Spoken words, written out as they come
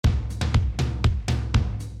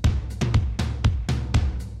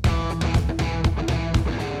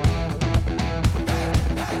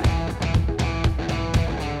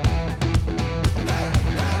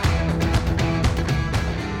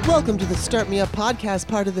Welcome to the Start Me Up podcast,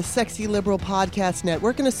 part of the Sexy Liberal Podcast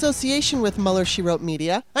Network in association with Mueller, She Wrote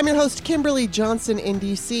Media. I'm your host, Kimberly Johnson in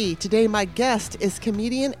D.C. Today, my guest is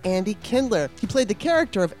comedian Andy Kindler. He played the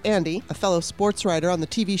character of Andy, a fellow sports writer on the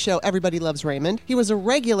TV show Everybody Loves Raymond. He was a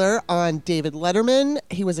regular on David Letterman.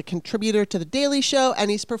 He was a contributor to The Daily Show,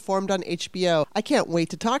 and he's performed on HBO. I can't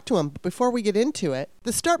wait to talk to him, but before we get into it,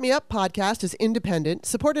 the Start Me Up podcast is independent,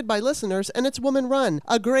 supported by listeners, and it's woman-run.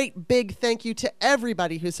 A great big thank you to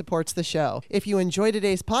everybody who supports the show. If you enjoy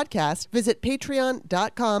today's podcast, visit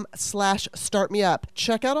patreon.com/startmeup.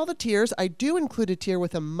 Check out all the tiers. I do include a tier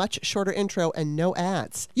with a much shorter intro and no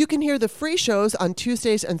ads. You can hear the free shows on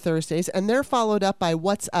Tuesdays and Thursdays, and they're followed up by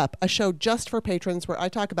What's Up, a show just for patrons where I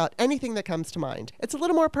talk about anything that comes to mind. It's a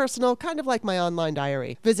little more personal, kind of like my online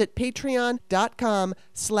diary. Visit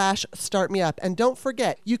patreon.com/startmeup. And don't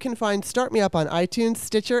forget, you can find Start Me Up on iTunes,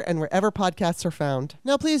 Stitcher, and wherever podcasts are found.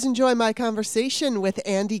 Now please enjoy my conversation with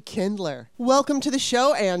Andy Kindler. Welcome to the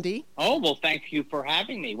show, Andy. Oh, well, thank you for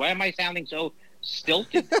having me. Why am I sounding so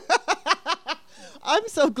stilted? I'm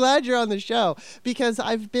so glad you're on the show because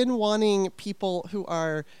I've been wanting people who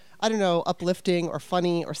are, I don't know, uplifting or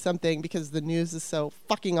funny or something because the news is so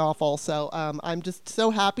fucking awful. So I'm just so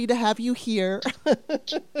happy to have you here.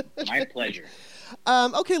 My pleasure.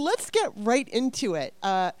 Okay, let's get right into it.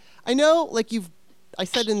 I know, like I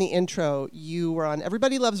said in the intro, you were on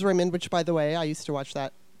Everybody Loves Raymond, which, by the way, I used to watch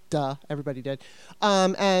that. Duh, everybody did.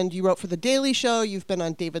 And you wrote for The Daily Show. You've been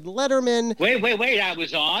on David Letterman. Wait. I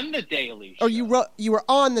was on The Daily Show. Oh, you were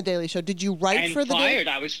on The Daily Show. Did you write for The Daily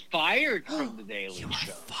Show? I was fired from The Daily Show. You were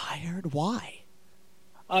fired? Why?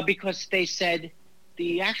 Because they said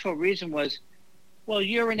the actual reason was, well,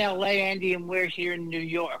 you're in L.A., Andy, and we're here in New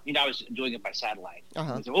York. You know, I was doing it by satellite.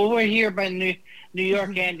 Uh-huh. They said, well, we're here by New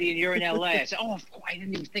York, Andy, and you're in L.A. I said, oh, I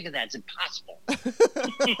didn't even think of that. It's impossible.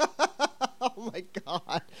 Oh, my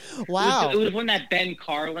God. Wow. It was when that Ben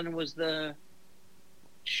Carlin was the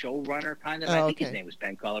showrunner, kind of. I think his name was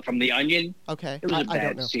Ben Carlin, from The Onion. Okay. It was a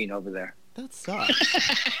bad scene over there. That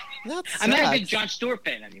sucks. I'm not a big Jon Stewart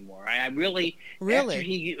fan anymore. I really? After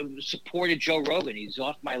he supported Joe Rogan, he's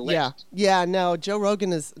off my list. Yeah. No, Joe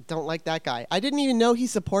Rogan don't like that guy. I didn't even know he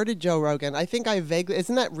supported Joe Rogan. I think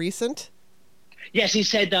isn't that recent? Yes, he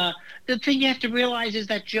said the thing you have to realize is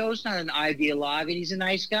that Joe's not an ideologue and he's a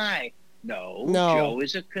nice guy. No, Joe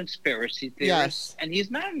is a conspiracy theorist, and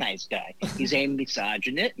he's not a nice guy. He's a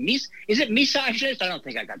misogynist. Is it misogynist? I don't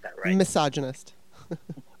think I got that right. Misogynist.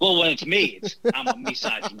 Well, when it's me, I'm a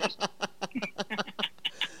misogynist.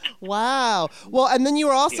 Wow. Well, and then you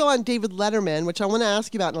were also on David Letterman, which I want to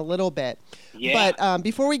ask you about in a little bit. Yeah. But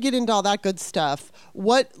before we get into all that good stuff,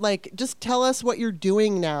 just tell us what you're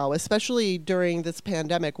doing now, especially during this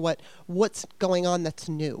pandemic. What's going on that's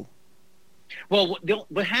new? Well,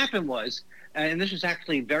 what happened was, and this was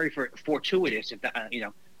actually very fortuitous.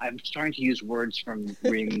 I'm starting to use words from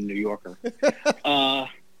reading The New Yorker.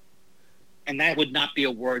 And that would not be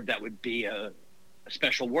a word that would be a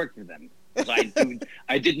special word for them. Because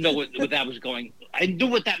I didn't know what that was going. I knew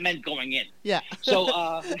what that meant going in. Yeah. So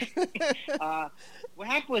what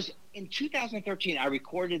happened was in 2013, I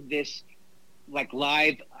recorded this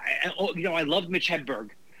live. I loved Mitch Hedberg,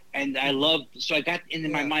 and so I got into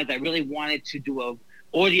my mind that I really wanted to do a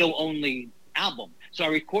audio only album. So I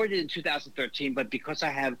recorded in 2013, but because I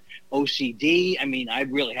have OCD, I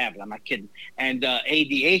really have it, I'm not kidding, and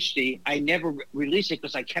ADHD, I never released it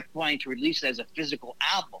because I kept wanting to release it as a physical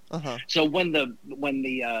album. Uh-huh. So when the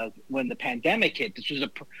pandemic hit,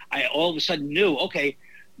 I all of a sudden knew, okay,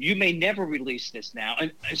 you may never release this now.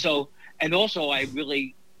 And also I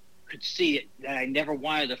really could see it, that I never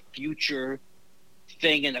wanted a future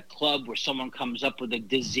thing in a club where someone comes up with a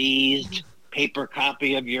diseased paper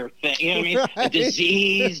copy of your thing, you know what I mean? Right. A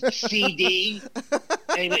diseased CD,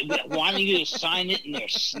 and wanting you to sign it, and they're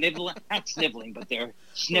not sniveling, but they're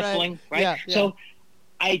sniffling, right? Yeah. So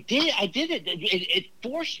I did it. It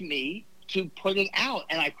forced me to put it out,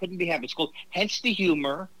 and I couldn't be happy. It's called Hence the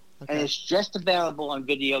Humor, and it's just available on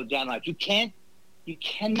video download. You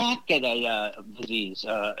cannot get a disease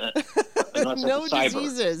unless no it's cyber.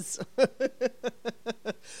 Diseases.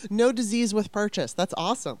 No disease with purchase. That's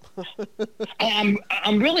awesome. I'm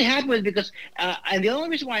really happy with it because and the only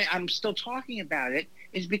reason why I'm still talking about it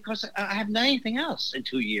is because I haven't done anything else in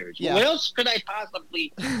 2 years. Yeah. What else could I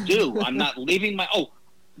possibly do? I'm not leaving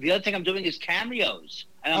the other thing I'm doing is cameos.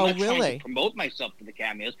 And I'm not trying to promote myself for the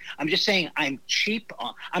cameos. I'm just saying I'm cheap.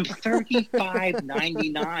 I'm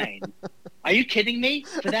 $35.99. Are you kidding me?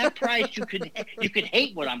 For that price, you could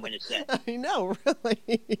hate what I'm going to say. I know,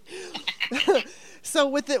 really. So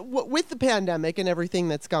with the pandemic and everything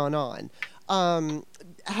that's gone on,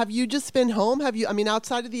 have you just been home? I mean,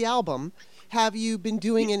 outside of the album, have you been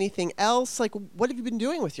doing anything else? Like, what have you been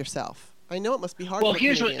doing with yourself? I know it must be hard. Well, for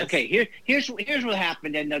here's comedians. here's what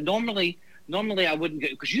happened. And normally I wouldn't go,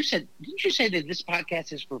 because didn't you say that this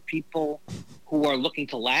podcast is for people who are looking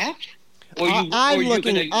to laugh? I'm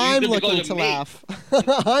looking to laugh.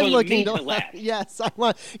 I'm looking to laugh. Yes,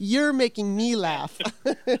 you're making me laugh.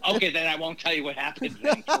 Okay, then I won't tell you what happened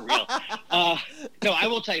then, for real. No, I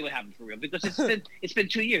will tell you what happened for real, because it's been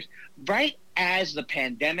 2 years. Right as the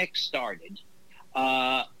pandemic started,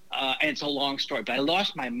 and it's a long story, but I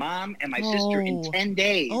lost my mom and my sister in 10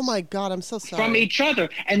 days. Oh my God, I'm so sorry. From each other.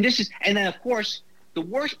 And then of course, the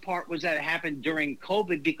worst part was that it happened during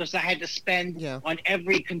COVID, because I had to spend on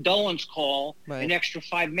every condolence call an extra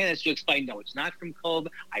 5 minutes to explain, no, it's not from COVID.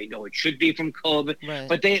 I know it should be from COVID. Right.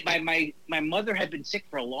 But my mother had been sick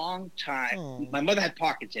for a long time. Oh. My mother had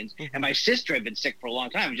Parkinson's, and my sister had been sick for a long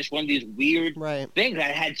time. Just one of these weird things. I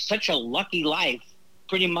had such a lucky life,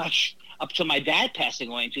 pretty much up to my dad passing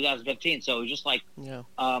away in 2015. So it was just like,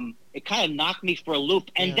 it kind of knocked me for a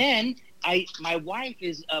loop. And then my wife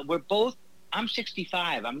is, I'm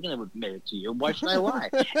 65. I'm going to admit it to you. Why should I lie?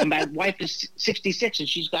 And my wife is 66, and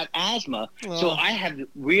she's got asthma. Oh. So I have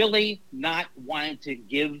really not wanted to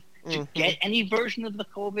get any version of the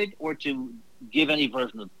COVID, or to give any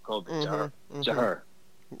version of COVID to her.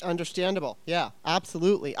 Understandable. Yeah,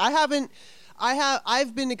 absolutely.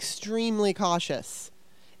 I've been extremely cautious,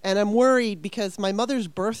 and I'm worried because my mother's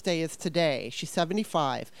birthday is today. She's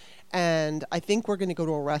 75. And I think we're going to go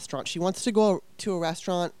to a restaurant. She wants to go to a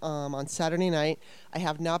restaurant on Saturday night. I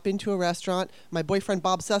have not been to a restaurant. My boyfriend,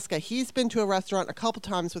 Bob Suska, he's been to a restaurant a couple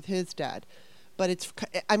times with his dad. But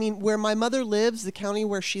where my mother lives, the county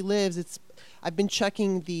where she lives, I've been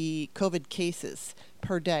checking the COVID cases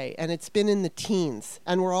per day, and it's been in the teens.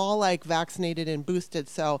 And we're all, like, vaccinated and boosted,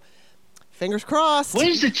 so fingers crossed. What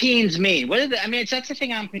does the teens mean? That's the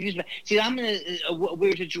thing I'm confused about. See, I'm in a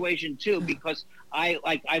weird situation too, because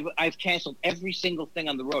I've canceled every single thing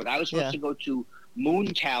on the road. I was supposed to go to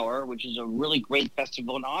Moon Tower, which is a really great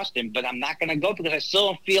festival in Austin, but I'm not going to go because I still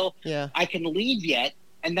don't feel I can leave yet.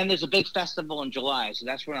 And then there's a big festival in July, so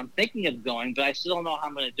that's where I'm thinking of going, but I still don't know how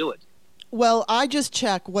I'm going to do it. Well, I just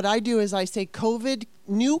check. What I do is I say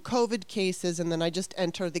new COVID cases, and then I just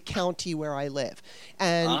enter the county where I live.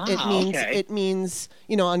 And it means,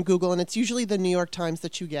 on Google, and it's usually the New York Times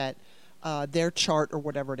that you get, their chart or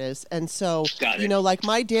whatever it is. And so, like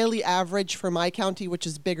my daily average for my county, which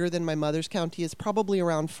is bigger than my mother's county, is probably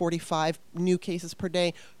around 45 new cases per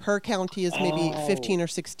day. Her county is maybe 15 or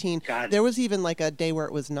 16. There was even like a day where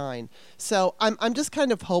it was 9. So I'm just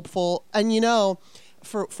kind of hopeful. And,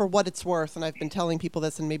 for what it's worth, and I've been telling people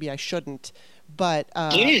this, and maybe I shouldn't, but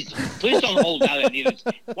please don't hold out any of this.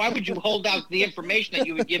 Why would you hold out the information that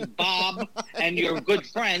you would give Bob and your good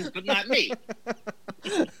friends, but not me?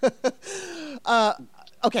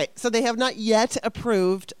 Okay, so they have not yet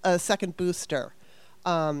approved a second booster.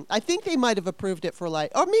 I think they might have approved it for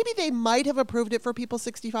or maybe they might have approved it for people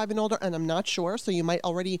 65 and older, and I'm not sure. So you might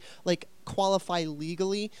already qualify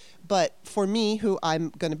legally. But for me, who I'm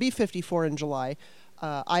going to be 54 in July,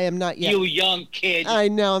 I am not yet. You young kid. I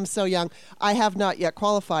know, I'm so young. I have not yet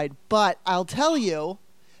qualified, but I'll tell you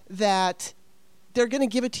that they're going to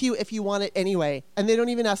give it to you if you want it anyway, and they don't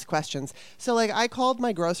even ask questions. So, I called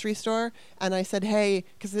my grocery store, and I said, hey,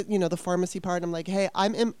 because, the pharmacy part, I'm like, hey,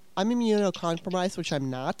 I'm immunocompromised, which I'm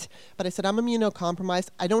not, but I said, I'm immunocompromised.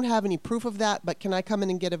 I don't have any proof of that, but can I come in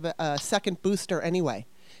and get a second booster anyway?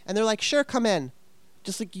 And they're like, sure, come in.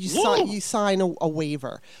 Just like you sign a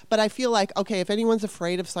waiver. But I feel like, okay, if anyone's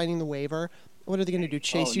afraid of signing the waiver, what are they going to do?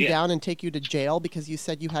 Chase you down and take you to jail because you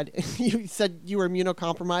said you were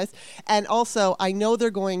immunocompromised? And also, I know they're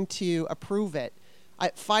going to approve it.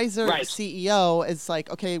 Pfizer CEO is like,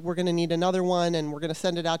 okay, we're going to need another one, and we're going to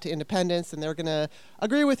send it out to independents, and they're going to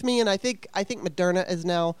agree with me. And I think Moderna is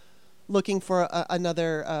now looking for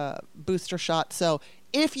another booster shot. So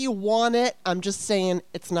if you want it, I'm just saying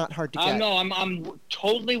it's not hard to get. No, I'm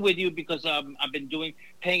totally with you, because I've been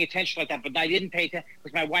paying attention like that, but I didn't pay attention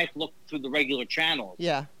because my wife looked through the regular channels.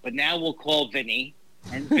 Yeah. But now we'll call Vinny,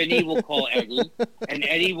 and Vinny will call Eddie, and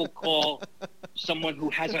Eddie will call someone who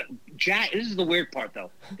has a jacket. This is the weird part,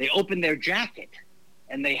 though. They open their jacket,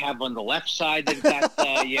 and they have on the left side, they've got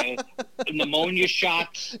pneumonia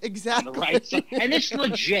shots. Exactly. On the right side. And it's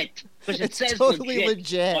legit, because it says totally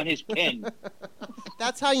legit on his pin.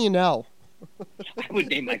 That's how you know. I would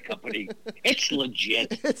name my company. It's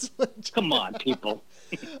legit. It's legit. Come on, people.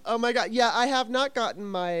 Oh, my God. Yeah, I have not gotten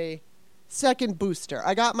my second booster.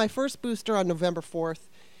 I got my first booster on November 4th,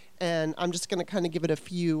 and I'm just going to kind of give it a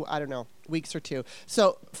few, I don't know, weeks or two.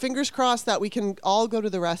 So fingers crossed that we can all go to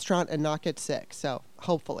the restaurant and not get sick. So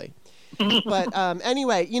hopefully. But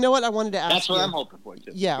anyway, you know what I wanted to ask you? That's what I'm hoping for,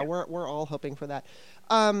 too. Yeah, we're all hoping for that.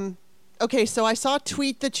 Okay, so I saw a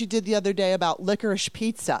tweet that you did the other day about licorice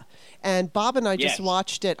pizza, and Bob and I just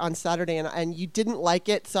watched it on Saturday, and you didn't like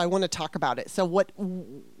it, so I want to talk about it. So what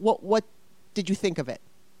did you think of it?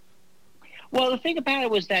 Well, the thing about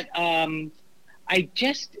it was that I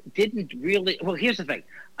just didn't really. Well, here's the thing.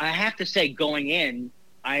 I have to say, going in,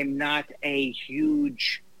 I'm not a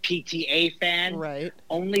huge PTA fan, right?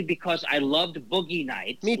 Only because I loved Boogie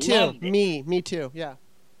Nights. Me too. Me too. Yeah.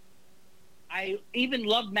 I even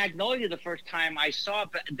loved Magnolia the first time I saw it,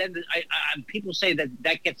 but then people say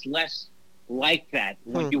that gets less like that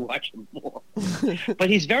when you watch him more. But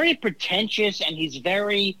he's very pretentious, and he's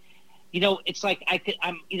very, it's like I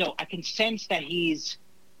can sense that he's,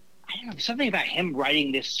 I don't know, something about him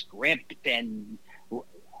writing this script, and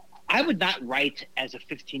I would not write as a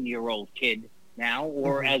 15-year-old kid now,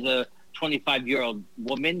 or as a 25-year-old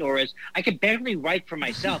woman, or as I could barely write for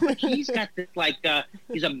myself. But he's got this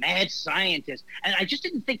he's a mad scientist, and I just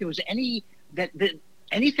didn't think there was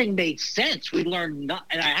anything made sense. We learned not,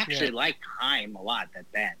 and I actually liked Haim a lot.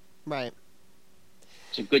 That band, right?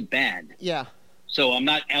 It's a good band. Yeah. So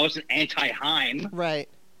I wasn't anti-Haim, right?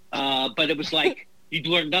 But it was like you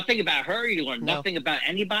learned nothing about her, you learned nothing about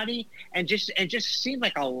anybody, and just seemed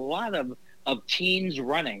like a lot of teens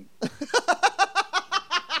running.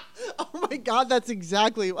 Oh my God, that's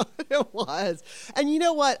exactly what it was. And you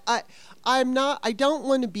know what? I don't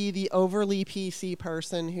want to be the overly PC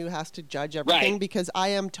person who has to judge everything, because I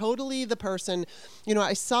am totally the person,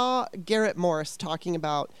 I saw Garrett Morris talking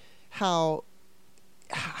about how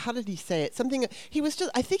did he say it? Something,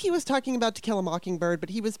 I think he was talking about To Kill a Mockingbird, but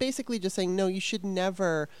he was basically just saying, no, you should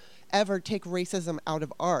never ever take racism out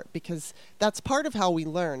of art, because that's part of how we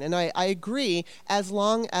learn. And I agree, as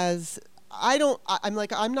long as I'm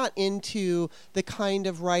not into the kind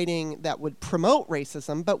of writing that would promote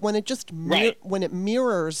racism, but when it just when it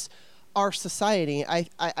mirrors our society,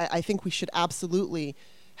 I think we should absolutely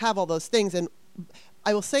have all those things. And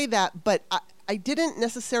I will say that, but I didn't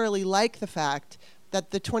necessarily like the fact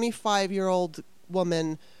that the 25-year-old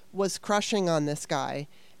woman was crushing on this guy.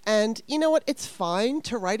 And you know what? It's fine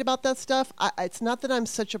to write about that stuff. It's not that I'm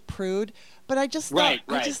such a prude, but I just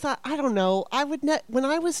thought, I don't know. When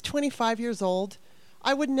I was 25 years old,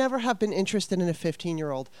 I would never have been interested in a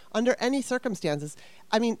 15-year-old under any circumstances.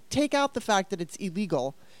 I mean, take out the fact that it's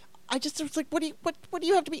illegal. I just was like, what do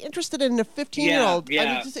you have to be interested in a 15-year-old? Yeah. I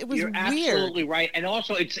mean, it was You're weird. Absolutely right. And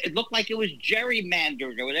also, it looked like it was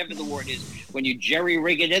gerrymandered, or whatever the word is, when you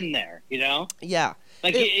jerry-rig it in there, Yeah.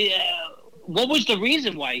 Like, what was the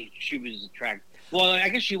reason why she was attracted? Well, I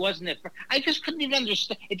guess she wasn't at first. I just couldn't even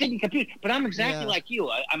understand. It didn't compute. But I'm exactly like you.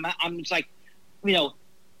 I'm just like,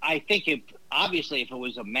 I think if it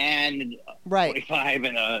was a man, 45,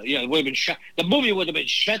 and it would have been shut. The movie would have been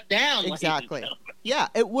shut down. Exactly. Yeah,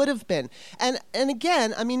 it would have been. And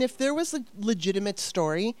again, I mean, if there was a legitimate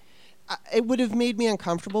story, it would have made me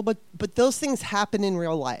uncomfortable. But those things happen in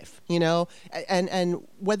real life, and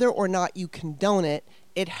whether or not you condone it,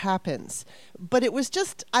 it happens. But it was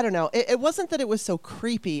just, I don't know. It wasn't that it was so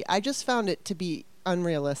creepy. I just found it to be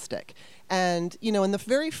unrealistic. And, in the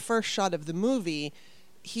very first shot of the movie,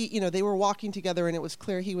 they were walking together, and it was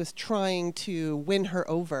clear he was trying to win her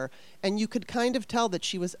over. And you could kind of tell that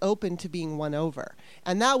she was open to being won over.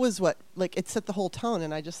 And that was what, it set the whole tone.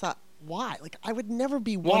 And I just thought, why? I would never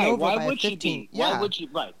be won over by a 15. Why would she be? Yeah. Why would she?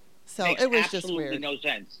 Right. So Makes it was just absolutely weird. No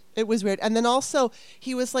sense. It was weird. And then also,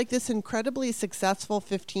 he was like this incredibly successful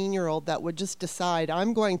 15-year-old that would just decide,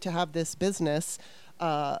 I'm going to have this business.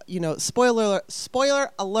 Spoiler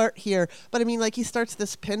alert here. But I mean, he starts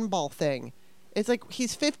this pinball thing. It's like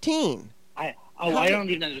he's 15. I don't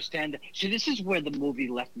even understand that. See, this is where the movie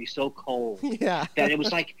left me so cold. Yeah. That it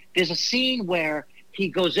was like, there's a scene where he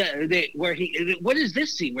goes, what is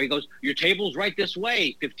this scene where he goes, your table's right this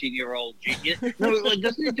way, 15-year-old genius. No,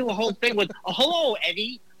 doesn't he do a whole thing with, hello,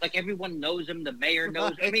 Eddie? Like everyone knows him, the mayor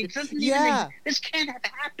knows. I mean, this can't have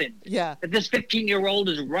happened. Yeah. That this 15-year-old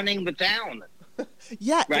is running the town.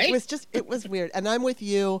 Yeah, right? It was weird. And I'm with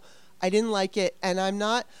you. I didn't like it. And I'm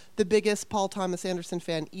not the biggest Paul Thomas Anderson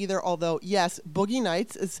fan either, although, yes, Boogie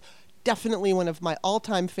Nights is definitely one of my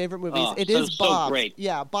all-time favorite movies. It is Bob. So great.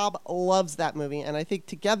 Yeah, Bob loves that movie. And I think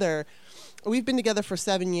together, we've been together for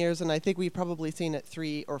 7 years, and I think we've probably seen it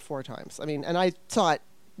 3 or 4 times. I mean, and I saw it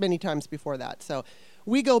many times before that. So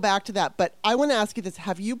we go back to that. But I want to ask you this.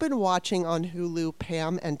 Have you been watching on Hulu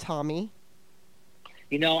Pam and Tommy?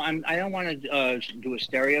 I don't want to do a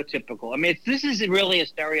stereotypical. I mean, this is really a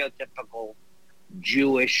stereotypical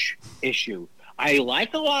Jewish issue. I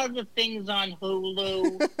like a lot of the things on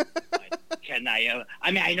Hulu. Can I?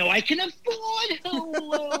 I mean, I know I can afford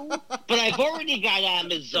Hulu, but I've already got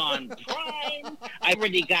Amazon Prime. I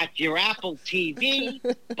already got your Apple TV.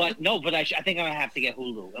 But I think I'm gonna have to get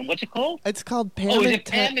Hulu. And what's it called? It's called Pam. Oh, is it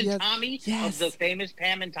Pam and Tommy? Yes. Of the famous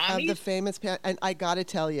Pam and Tommy? Of the famous Pam. And I gotta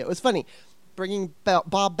tell you, it was funny bringing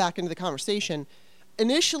Bob back into the conversation.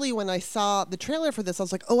 Initially, when I saw the trailer for this, I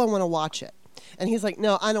was like, "Oh, I want to watch it." And he's like,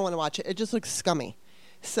 "No, I don't want to watch it. It just looks scummy."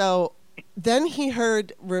 So then he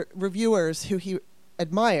heard reviewers who he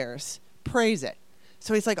admires praise it.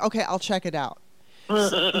 So he's like, "Okay, I'll check it out."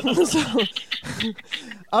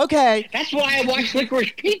 Okay. That's why I watched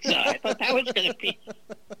Licorice Pizza. I thought that was going to be...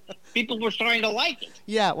 People were starting to like it.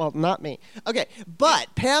 Yeah, well, not me. Okay,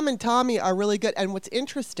 but Pam and Tommy are really good. And what's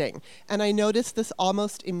interesting, and I noticed this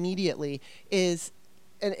almost immediately, is,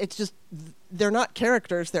 and it's just, they're not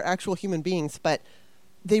characters, they're actual human beings, but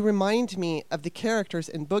they remind me of the characters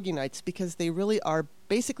in Boogie Nights because they really are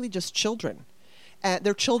basically just children.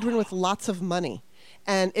 They're children with lots of money.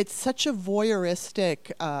 And it's such a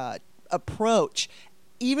voyeuristic approach.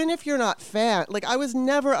 Even if you're not fan, like I was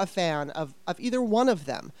never a fan of either one of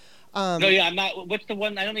them. No, yeah, I'm not. What's the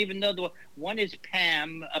one? I don't even know the one. One is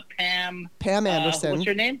Pam. Pam Anderson. What's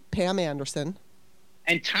her name? Pam Anderson.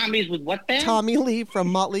 And Tommy's with what band? Tommy Lee from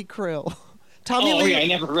Motley Crue. Tommy Lee. Yeah, I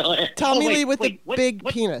never really. Tommy Lee with the big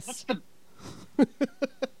penis. What's the?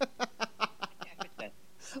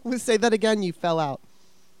 We'll say that again. You fell out.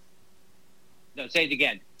 No, say it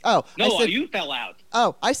again. Oh, no, you fell out.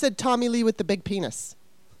 Oh, I said Tommy Lee with the big penis.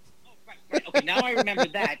 Right. Okay, now I remember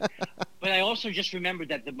that. But I also just remembered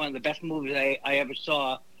that one of the best movies I ever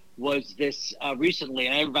saw was this recently,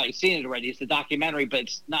 and everybody's seen it already. It's the documentary, but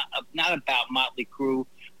it's not about Motley Crue,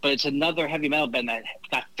 but it's another heavy metal band that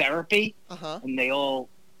got Therapy, and they all.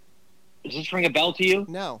 Does this ring a bell to you?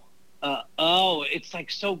 No. It's like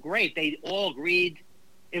so great. They all agreed.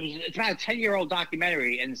 It's about a 10-year-old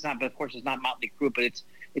documentary, and it's not. But of course, it's not Motley Crue, but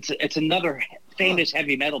it's another famous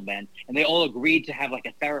heavy metal band, and they all agreed to have like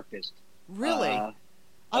a therapist. Really?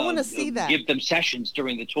 I want to see that. Give them sessions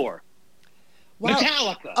during the tour. Wow.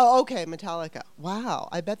 Metallica. Oh, okay, Metallica. Wow,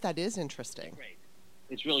 I bet that is interesting. Great.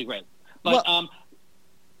 It's really great. But watch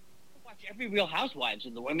every Real Housewives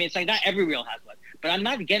in the world. I mean, it's like not every Real Housewives, but I'm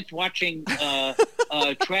not against watching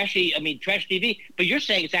trash TV. But you're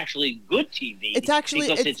saying it's actually good TV. It's actually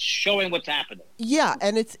because it's showing what's happening. Yeah,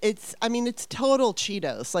 and it's total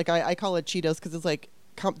Cheetos. Like I call it Cheetos because it's like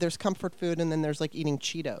there's comfort food and then there's like eating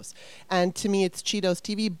Cheetos. And to me, it's Cheetos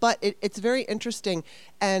TV. But it's very interesting.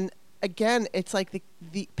 And again, it's like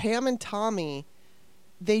the Pam and Tommy,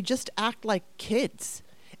 they just act like kids.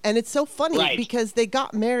 And it's so funny because they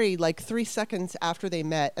got married like 3 seconds after they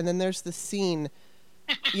met. And then there's the scene,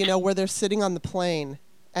 where they're sitting on the plane.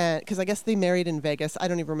 Because I guess they married in Vegas. I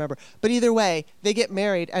don't even remember. But either way, they get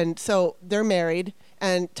married. And so they're married.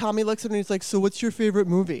 And Tommy looks at him and he's like, "So what's your favorite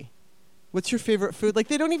movie? What's your favorite food?" Like,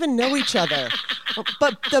 they don't even know each other.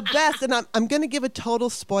 But the best, and I'm going to give a total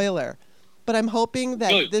spoiler. But I'm hoping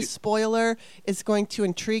that this spoiler is going to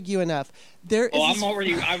intrigue you enough. I'm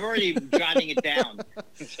already jotting it down.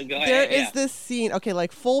 So go ahead. There is this scene,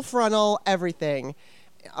 like full frontal, everything.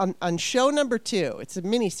 On show number 2, it's a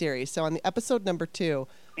miniseries. So on the episode number 2,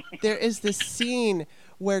 there is this scene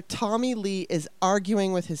where Tommy Lee is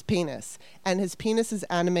arguing with his penis, and his penis is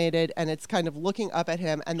animated, and it's kind of looking up at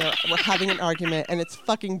him, and we're having an argument, and it's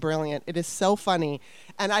fucking brilliant. It is so funny.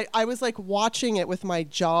 And I was like watching it with my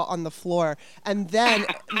jaw on the floor. And then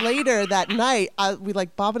later that night,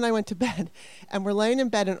 Bob and I went to bed, and we're laying in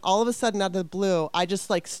bed, and all of a sudden out of the blue, I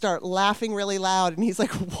just like start laughing really loud, and he's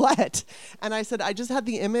like, "What?" And I said, I just had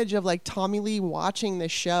the image of like Tommy Lee watching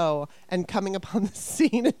this show and coming upon the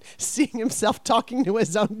scene and seeing himself talking to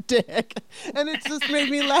his own dick, and it just made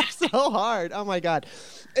me laugh so hard. Oh my God.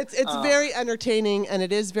 It's very entertaining, and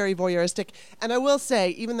it is very voyeuristic. And I will say,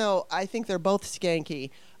 even though I think they're both skanky,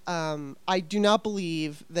 I do not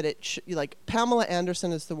believe that Pamela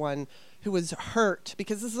Anderson is the one who was hurt,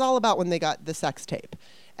 because this is all about when they got the sex tape.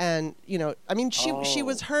 And, she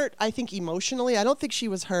was hurt, I think, emotionally. I don't think she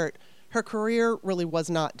was hurt. Her career really was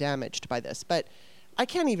not damaged by this, but I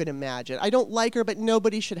can't even imagine. I don't like her, but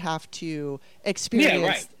nobody should have to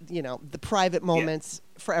experience, the private moments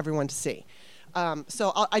for everyone to see.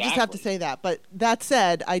 So I just have to say that. But that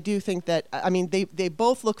said, I do think that, they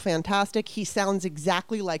both look fantastic. He sounds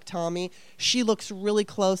exactly like Tommy. She looks really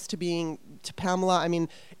close to Pamela.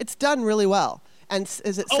 It's done really well. And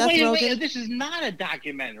is it Oh, Seth Rogen? wait, this is not a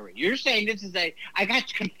documentary. You're saying this is I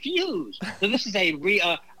got confused. So this is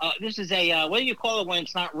what do you call it when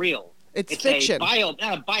it's not real? It's fiction. Not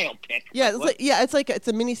a biopic. Yeah, it's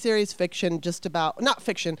a miniseries fiction, just about not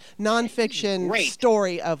fiction, nonfiction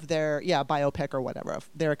story of their biopic or whatever of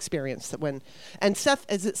their experience and Seth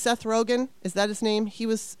Rogen? Is that his name? He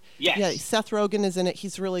was Seth Rogen is in it.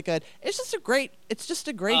 He's really good. It's just a great show.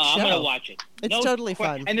 I'm gonna watch it. It's totally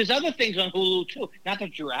fun. And there's other things on Hulu too. Not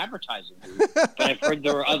that you're advertising Hulu, but I've heard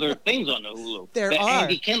there are other things on the Hulu that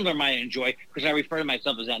Andy Kindler might enjoy because I refer to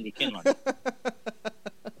myself as Andy Kindler.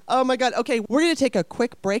 Oh my God. Okay, we're going to take a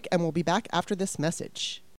quick break and we'll be back after this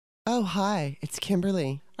message. Oh, hi, it's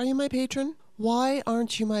Kimberly. Are you my patron? Why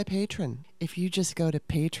aren't you my patron? If you just go to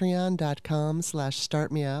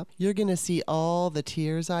patreon.com/startmeup, you're going to see all the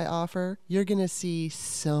tiers I offer. You're going to see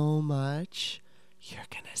so much. You're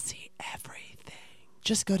going to see everything.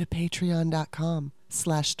 Just go to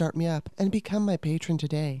patreon.com/startmeup and become my patron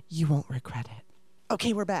today. You won't regret it.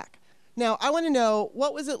 Okay, we're back. Now, I want to know,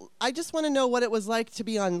 I just want to know what it was like to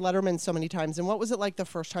be on Letterman so many times, and what was it like the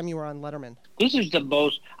first time you were on Letterman? This is the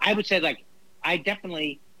most, I would say, I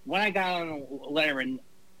definitely, when I got on Letterman,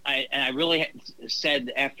 I really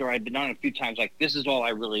said after I'd been on a few times, this is all I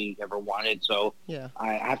really ever wanted, so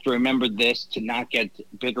I have to remember this to not get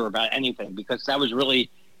bitter about anything, because that was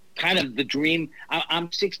really kind of the dream.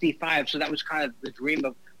 I'm 65, so that was kind of the dream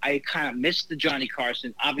of, I kind of missed the Johnny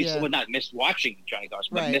Carson, obviously, well, not missed watching Johnny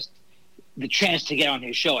Carson, but missed the chance to get on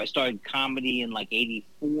his show. I started comedy in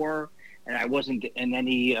 84, and I wasn't in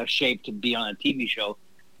any shape to be on a TV show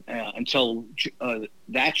until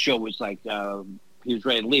that show was he was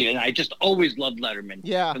ready to leave. And I just always loved Letterman.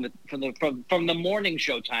 Yeah. From the morning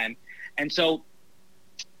show time, and so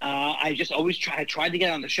I just always tried to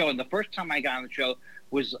get on the show. And the first time I got on the show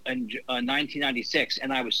was in 1996,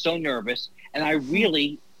 and I was so nervous, and I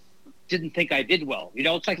really didn't think I did well.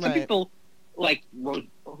 It's like some people.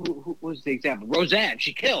 Who was the example? Roseanne,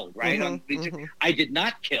 she killed, right? I did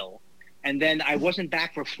not kill. And then I wasn't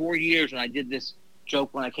back for 4 years, and I did this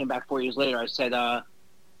joke when I came back 4 years later. I said, I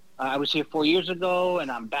was here 4 years ago,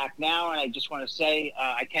 and I'm back now, and I just want to say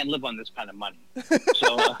I can't live on this kind of money.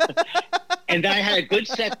 So, and then I had a good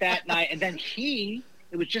set that night, and then it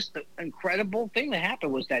was just the incredible thing that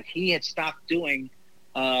happened was that he had stopped doing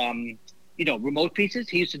remote pieces.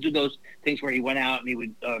 He used to do those things where he went out and he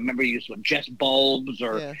would, remember he used to just bulbs,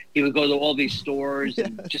 or he would go to all these stores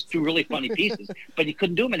and just do really funny pieces. But he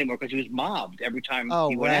couldn't do them anymore because he was mobbed every time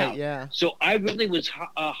he went out. Yeah. So I really was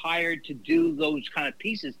hired to do those kind of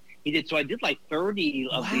pieces. He did. So I did 30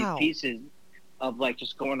 of these pieces of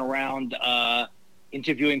just going around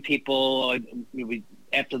interviewing people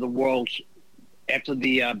after the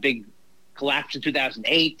big collapse in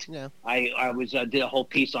 2008. I did a whole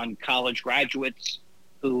piece on college graduates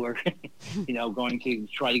who were, going to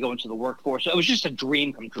try to go into the workforce. So it was just a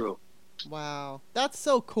dream come true. Wow, that's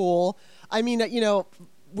so cool. I mean,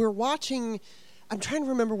 we're watching. I'm trying to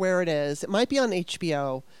remember where it is. It might be on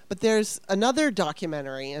HBO, but there's another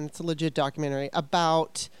documentary, and it's a legit documentary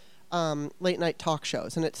about late night talk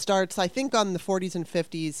shows, and it starts I think on the 40s and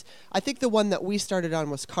 50s. I think the one that we started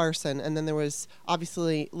on was Carson, and then there was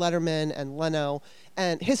obviously Letterman and Leno,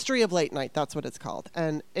 and History of Late Night, that's what it's called.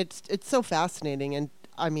 And it's so fascinating. And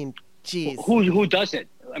I mean, geez, who does it?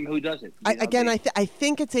 I mean, who does it? I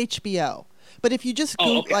think it's HBO, but if you just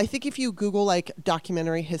Google, I think if you Google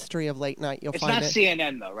documentary History of Late Night, you'll find it. It's not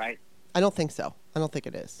CNN though, right? I don't think so. I don't think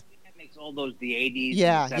it is. All those the 80s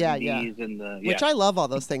and the 70s and the which I love all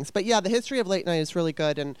those things. But the History of Late Night is really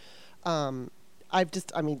good. And I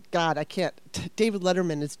can't. David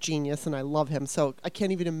Letterman is genius, and I love him. So I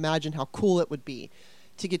can't even imagine how cool it would be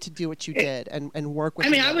to get to do what you did and work with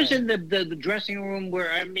him. I was in the dressing room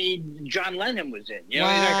where John Lennon was in.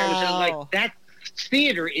 I was in, that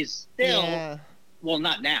theater is still well,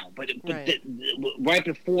 not now, but right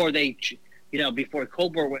before they, before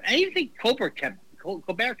Colbert. I even think Colbert kept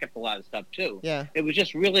a lot of stuff too. Yeah, it was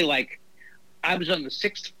just really I was on the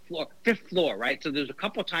fifth floor, right? So there's a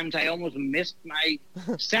couple of times I almost missed my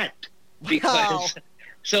set because.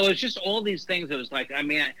 So it's just all these things. It was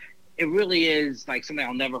it really is something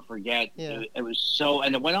I'll never forget. Yeah. It was so,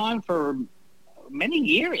 and it went on for many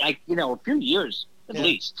years, a few years at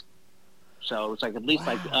least. So it's at least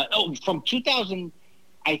from 2000,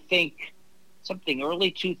 I think. Something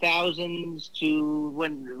early 2000s to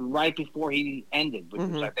right before he ended, which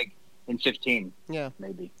was I think in 15. Yeah,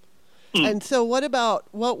 maybe. And so, what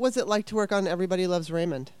was it like to work on Everybody Loves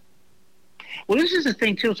Raymond? Well, this is the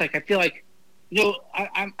thing too. It's I feel I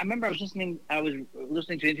remember I was listening to an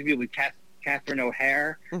interview with Catherine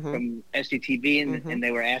O'Hare from SCTV, and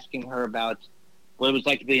they were asking her about what it was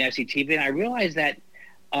like to be an SCTV, and I realized that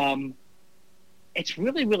it's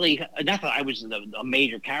really, really not that I was a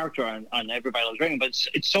major character on Everybody Loves Raymond, but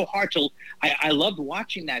it's so hard to. I loved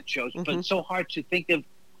watching that show, but it's so hard to think of.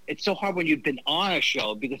 It's so hard when you've been on a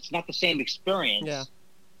show because it's not the same experience. Yeah.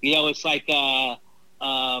 You know, it's like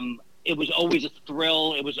it was always a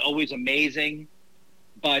thrill. It was always amazing,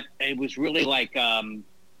 but it was really like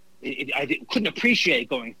couldn't appreciate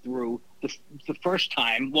going through the first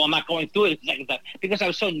time. Well, I'm not going through it the second time because I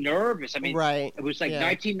was so nervous. I mean, right. It was like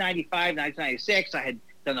 1995, 1996. I had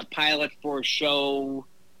done a pilot for a show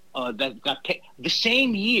that got picked the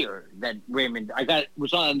same year that Raymond.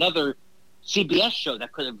 Was on another CBS show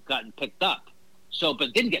that could have gotten picked up. So,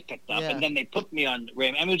 but didn't get picked up, and then they put me on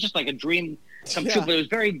Raymond. I mean, it was just like a dream come true. But it was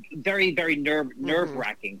very, very, very nerve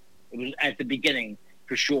wracking. It was at the beginning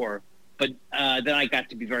for sure, but then I got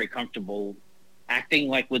to be very comfortable acting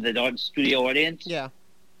like with the studio audience. Yeah,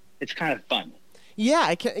 it's kind of fun.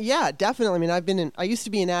 Yeah, definitely. I mean, I used to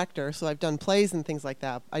be an actor, so I've done plays and things like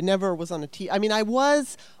that. I never was on I mean, I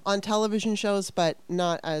was on television shows, but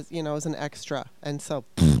not as, as an extra. And so,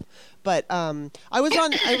 but it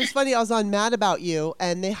was funny, I was on Mad About You,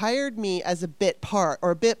 and they hired me as a bit part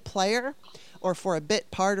or a bit player or for a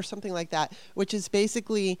bit part or something like that, which is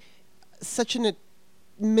basically such a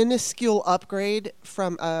minuscule upgrade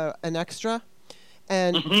from an extra.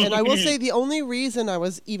 And I will say the only reason I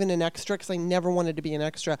was even an extra, because I never wanted to be an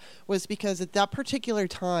extra, was because at that particular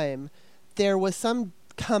time, there was some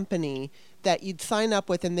company that you'd sign up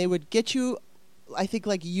with and they would get you, I think,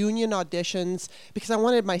 like union auditions, because I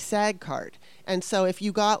wanted my SAG card. And so if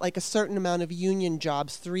you got like a certain amount of union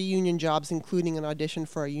jobs, 3 union jobs, including an audition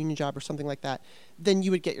for a union job or something like that, then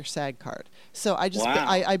you would get your SAG card. So I just,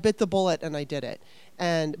 I bit the bullet and I did it.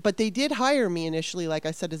 But they did hire me initially, like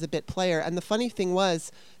I said, as a bit player. And the funny thing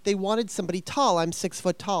was, they wanted somebody tall. I'm 6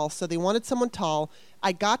 foot tall, so they wanted someone tall.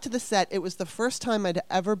 I got to the set. It was the first time I'd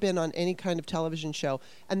ever been on any kind of television show.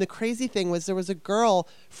 And the crazy thing was, there was a girl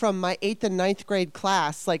from my 8th and 9th grade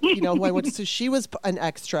class, who I went to. So she was an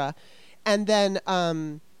extra. And then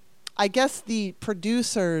I guess the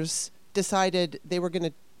producers decided they were going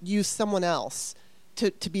to use someone else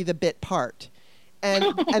to be the bit part.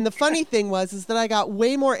 And the funny thing is that I got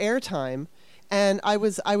way more airtime, and I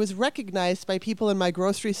was recognized by people in my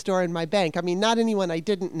grocery store and my bank. I mean, not anyone I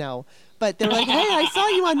didn't know, but they're like, "Hey, I saw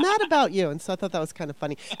you on Mad About You," and so I thought that was kind of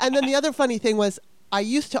funny. And then the other funny thing was, I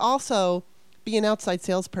used to also be an outside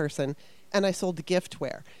salesperson, and I sold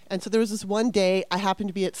giftware. And so there was this one day I happened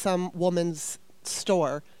to be at some woman's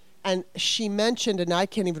store, and she mentioned, and I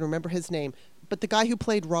can't even remember his name, but the guy who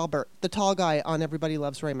played Robert, the tall guy on Everybody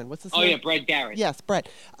Loves Raymond. What's his name? Oh, yeah, Brad Garrett. Yes, Brad.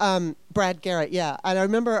 Brad Garrett, yeah. And I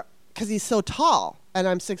remember, because he's so tall, and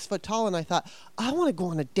I'm 6 foot tall, and I thought, I want to go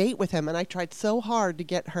on a date with him. And I tried so hard to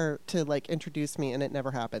get her to, introduce me, and it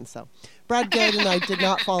never happened. So Brad Garrett and I did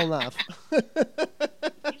not fall in love.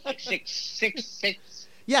 He's like six.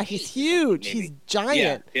 Yeah, he's huge. Maybe. He's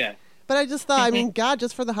giant. Yeah. But I just thought, God,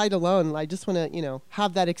 just for the height alone, I just want to,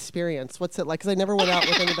 have that experience. What's it like? Because I never went out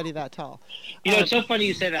with anybody that tall. It's so funny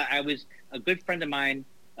you said that. I was a good friend of mine,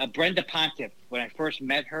 Brenda Pontiff. When I first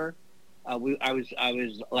met her, I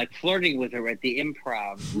was like flirting with her at the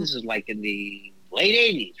Improv. This is like in the late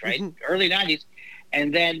 '80s, right? Early '90s.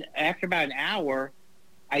 And then after about an hour,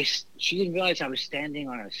 she didn't realize I was standing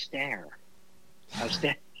on a stair. I was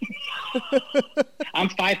standing. I'm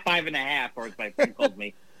 5'5.5", or as my friend called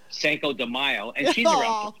me, Cinco de Mayo, and she's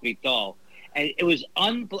around 6 feet tall. And it was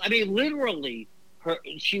literally,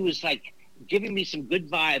 she was like giving me some good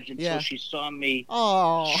vibes until she saw me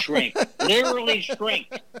shrink. Literally shrink.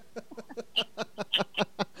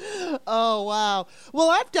 Oh, wow. Well,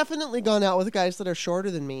 I've definitely gone out with guys that are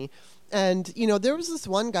shorter than me. And, there was this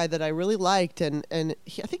one guy that I really liked, and I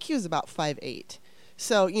think he was about 5'8".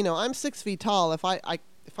 So, I'm 6 feet tall. If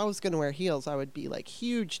I was going to wear heels, I would be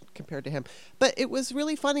huge compared to him. But it was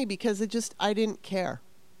really funny because I didn't care.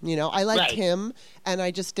 I liked him, and I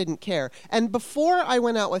just didn't care. And before I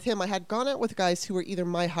went out with him, I had gone out with guys who were either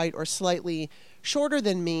my height or slightly shorter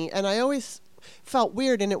than me, and I always felt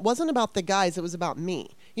weird. And it wasn't about the guys; it was about me.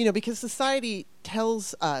 Because society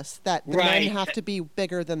tells us that the men have to be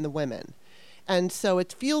bigger than the women. And so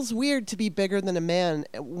it feels weird to be bigger than a man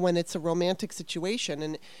when it's a romantic situation.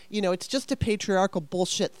 And, it's just a patriarchal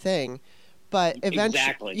bullshit thing. But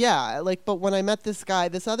eventually, but when I met this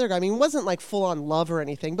other guy, it wasn't full on love or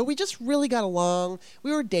anything, but we just really got along.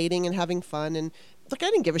 We were dating and having fun. And I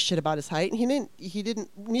didn't give a shit about his height. And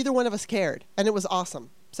neither one of us cared. And it was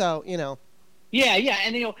awesome. So, Yeah.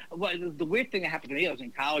 And, the weird thing that happened to me, I was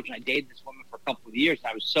in college and I dated this woman for a couple of years.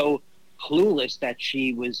 And I was so clueless that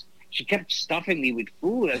she was she kept stuffing me with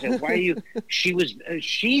food. I said, "Why are you?"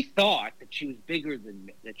 She thought that she was bigger than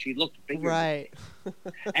me, that she looked bigger. Right.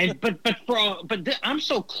 And I'm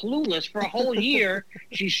so clueless. For a whole year,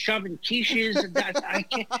 she's shoving quiches. And I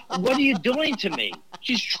can't. What are you doing to me?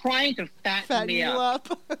 She's trying to fatten me up.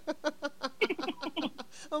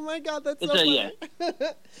 Oh my God, that's so funny.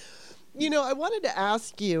 Yeah. I wanted to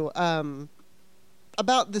ask you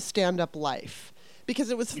about the stand-up life.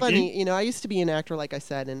 Because it was funny, Mm-hmm. I used to be an actor, like I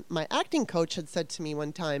said, and my acting coach had said to me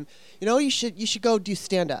one time, you should go do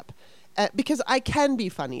stand-up. Because I can be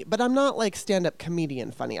funny, but I'm not like stand-up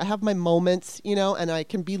comedian funny. I have my moments, and I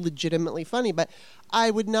can be legitimately funny, but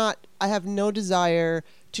I have no desire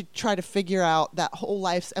to try to figure out that whole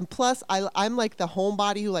life. And plus, I'm like the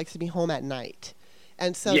homebody who likes to be home at night.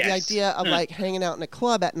 And so the idea of like hanging out in a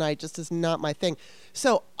club at night just is not my thing.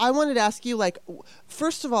 So I wanted to ask you, like,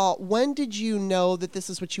 first of all, when did you know that this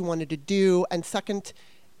is what you wanted to do? And second,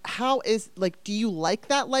 do you like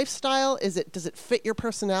that lifestyle? Does it fit your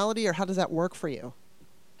personality, or how does that work for you?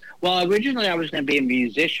 Well, originally I was going to be a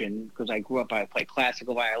musician because I grew up, I played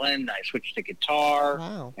classical violin, I switched to guitar.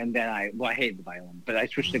 Wow. And then I hated the violin, but I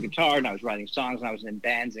switched to guitar and I was writing songs and I was in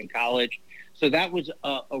bands in college. So that was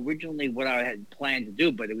originally what I had planned to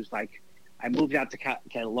do, but it was like I moved out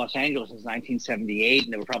to Los Angeles in 1978,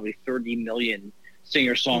 and there were probably 30 million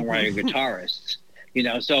singer-songwriter guitarists,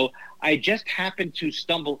 So I just happened to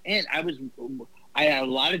stumble in. I had a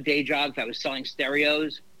lot of day jobs. I was selling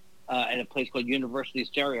stereos at a place called University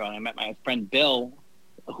Stereo, and I met my friend Bill,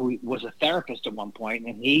 who was a therapist at one point,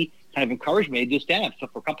 and he kind of encouraged me to do stand-up. So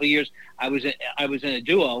for a couple of years, I was in a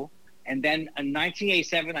duo. And then in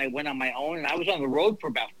 1987, I went on my own, and I was on the road for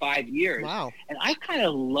about 5 years. Wow. And I kind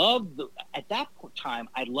of loved at that time,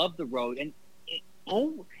 I loved the road. And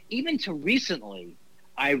even to recently,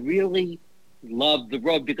 I really loved the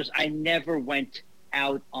road because I never went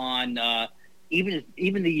out on, even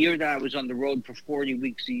the year that I was on the road for 40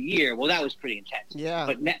 weeks a year. Well, that was pretty intense.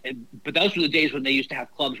 Yeah. But those were the days when they used to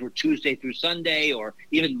have clubs were Tuesday through Sunday or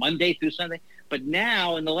even Monday through Sunday. But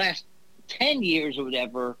now in the last 10 years or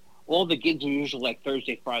whatever, all the gigs are usually like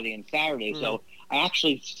Thursday, Friday, and Saturday. So I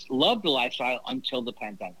actually loved the lifestyle until the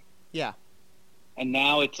pandemic. Yeah. And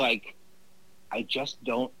now it's like, I just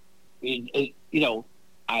don't,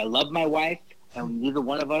 I love my wife, and neither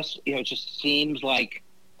one of us, it just seems like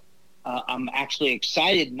I'm actually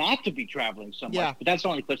excited not to be traveling so much. But that's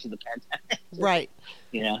only because of the pandemic. Right.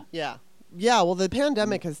 Yeah. Yeah. Well, the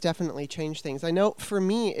pandemic has definitely changed things. I know for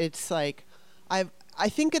me, it's like, I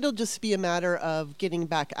think it'll just be a matter of getting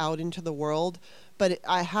back out into the world, but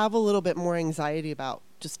I have a little bit more anxiety about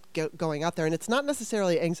just going out there. And it's not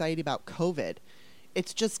necessarily anxiety about COVID.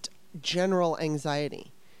 It's just general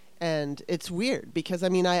anxiety. And it's weird because,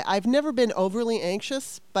 I've never been overly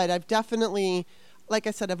anxious, but I've definitely, like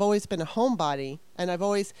I said, I've always been a homebody. And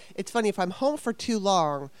it's funny, if I'm home for too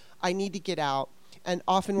long, I need to get out. And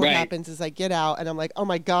often what happens is I get out and I'm like, oh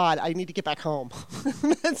my God, I need to get back home.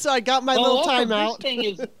 And so I got my little time out.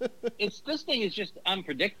 This thing is just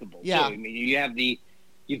unpredictable. Yeah. Too. I mean,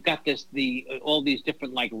 you've got all these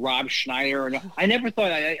different like Rob Schneider. And I never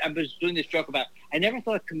thought, I was doing this joke about, I never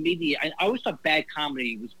thought comedian, I always thought bad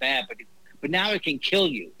comedy was bad, but now it can kill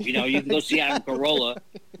you. You can go see Adam Carolla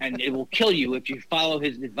and it will kill you if you follow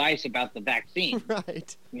his advice about the vaccine.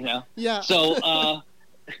 Right. Yeah. So,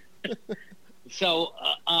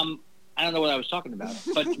 I don't know what I was talking about,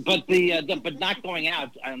 but not going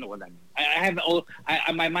out, I don't know what I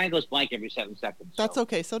mean. My mind goes blank every 7 seconds. That's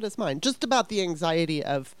okay. So does mine. Just about the anxiety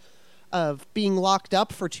of being locked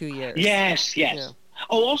up for 2 years. Yes. Yeah.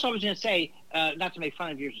 Oh, also I was going to say, not to make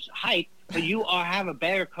fun of your height, but you have a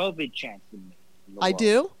better COVID chance than me. I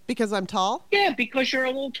do? Because I'm tall? Yeah, because you're a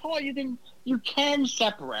little tall. You can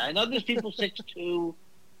separate. I know there's people 6'2",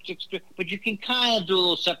 6'3", but you can kind of do a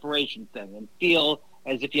little separation thing and feel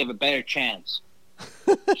as if you have a better chance.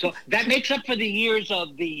 So that makes up for the years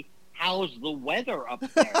of the how's the weather up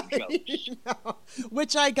there jokes.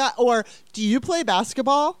 Which I got. Or do you play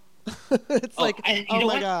basketball? It's oh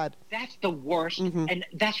my God. That's the worst. Mm-hmm. And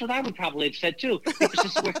that's what I would probably have said too.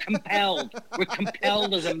 Because we're compelled. We're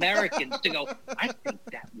compelled as Americans to go, I think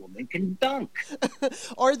that woman can dunk.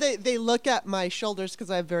 Or they look at my shoulders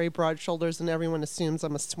because I have very broad shoulders and everyone assumes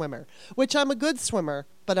I'm a swimmer, which I'm a good swimmer,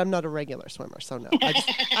 but I'm not a regular swimmer. So no,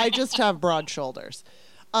 I just have broad shoulders.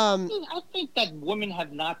 I think that women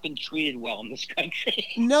have not been treated well in this country.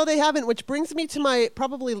 No, they haven't, which brings me to my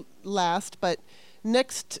probably last, but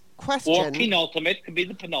next question. Or penultimate. Could be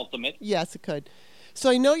the penultimate. Yes, it could.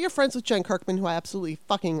 So I know you're friends with Jen Kirkman, who I absolutely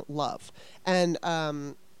fucking love. And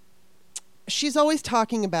she's always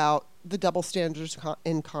talking about the double standards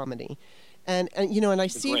in comedy. And I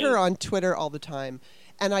see Great. her on Twitter all the time,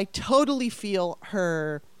 and I totally feel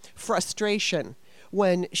her frustration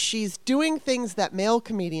when she's doing things that male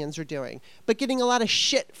comedians are doing, but getting a lot of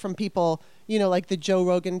shit from people, like the Joe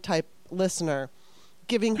Rogan type listener,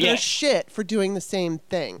 giving her shit for doing the same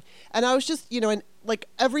thing. And I was just, and like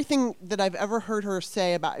everything that I've ever heard her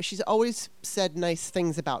say about it, she's always said nice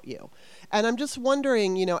things about you. And I'm just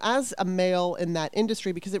wondering, as a male in that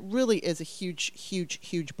industry, because it really is a huge, huge,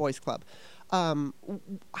 huge boys club,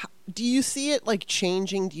 do you see it like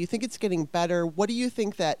changing? Do you think it's getting better? What do you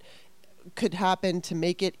think that could happen to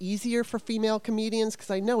make it easier for female comedians?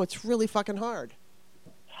 Because I know it's really fucking hard.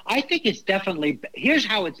 I think it's definitely, here's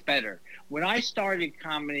how it's better. When I started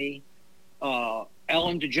comedy, Ellen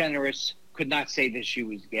DeGeneres could not say that she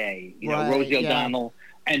was gay. Rosie O'Donnell,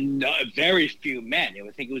 and very few men.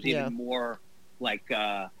 I think it was even more like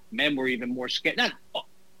men were even more scared. Not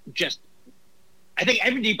just, I think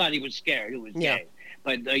everybody was scared who was gay.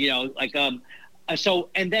 But, so,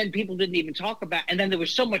 and then people didn't even talk about, and then there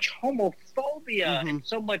was so much homophobia and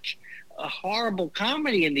so much horrible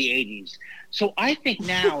comedy in the 80s. So I think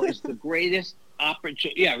now is the greatest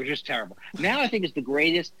opportunity. Yeah, it was just terrible. Now I think it's the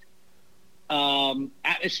greatest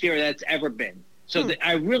atmosphere that's ever been. So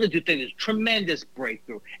I really do think it's tremendous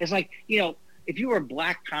breakthrough. It's like, if you were a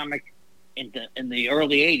black comic in the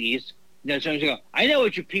early 80s, someone's go, I know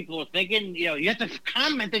what you people are thinking. You have to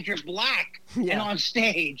comment that you're black and on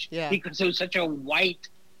stage because it was such a white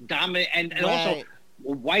dominant and also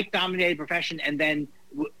a white dominated profession, and then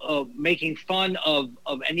making fun of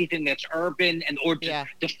anything that's urban or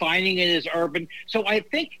defining it as urban. So I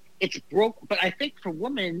think it's broke, but I think for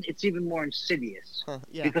women it's even more insidious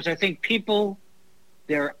because I think people,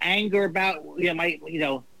 their anger about my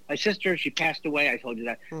sister, she passed away. I told you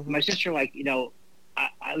that. My sister, I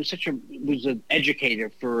was was an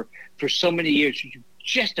educator for so many years. She's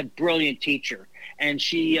just a brilliant teacher, and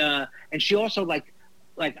she also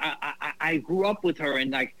I grew up with her,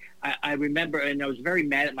 and I remember, and I was very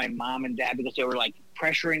mad at my mom and dad because they were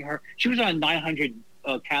pressuring her. She was on a 900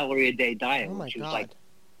 calorie a day diet when she was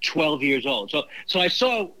 12 years old. So I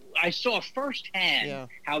saw firsthand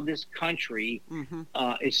how this country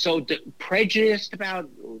is so prejudiced about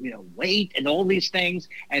weight and all these things,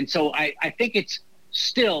 and so I think it's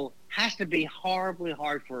still has to be horribly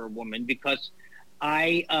hard for a woman because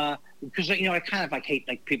I kind of hate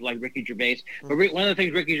people like Ricky Gervais. But one of the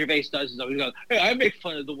things Ricky Gervais does is always go, "Hey, I make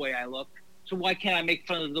fun of the way I look, so why can't I make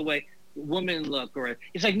fun of the way women look?" Or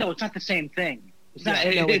it's like, no, it's not the same thing. It's not.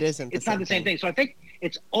 No, it isn't. It's not the same thing. So I think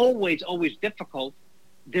it's always difficult.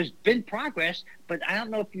 There's been progress, but I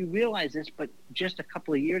don't know if you realize this, but just a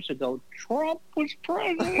couple of years ago, Trump was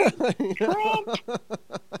president. Trump.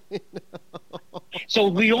 So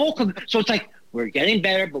we all could. So it's like we're getting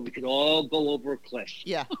better, but we could all go over a cliff.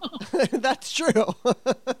 Yeah, that's true.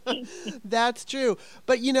 That's true.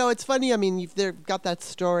 But it's funny. I mean, they've got that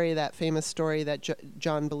story, that famous story that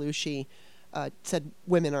John Belushi said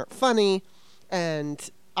women aren't funny,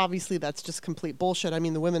 and obviously that's just complete bullshit. I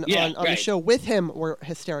mean, the women on the show with him were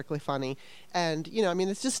hysterically funny, and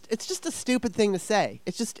it's just a stupid thing to say.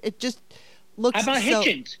 It just looks. How about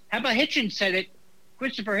Hitchens? How about Hitchens said it?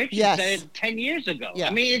 Christopher Hitchens said it 10 years ago. Yeah. I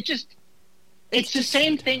mean, it's the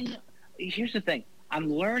same thing. Here's the thing.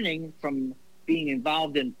 I'm learning from being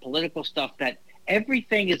involved in political stuff that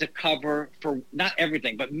everything is a cover for, not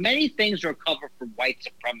everything, but many things are a cover for white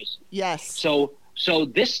supremacy. Yes. So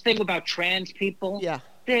this thing about trans people,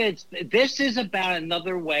 this is about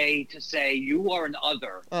another way to say you are an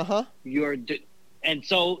other. And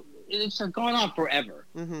so it's going on forever.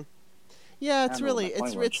 Mm-hmm. Yeah,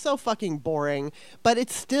 it's so fucking boring, but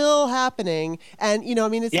it's still happening. And,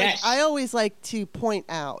 it's like, I always like to point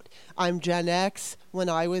out, I'm Gen X. When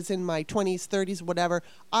I was in my 20s, 30s, whatever,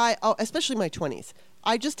 especially my 20s,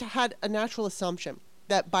 I just had a natural assumption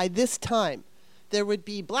that by this time there would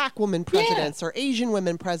be black women presidents or Asian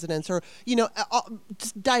women presidents or,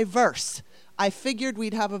 just diverse. I figured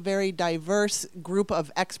we'd have a very diverse group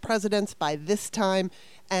of ex-presidents by this time,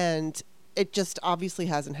 and it just obviously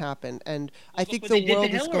hasn't happened, and I think the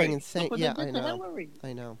world is going insane. Yeah,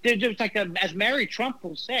 I know. There's as Mary Trump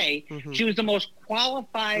will say, she was the most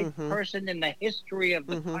qualified person in the history of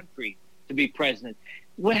the country to be president.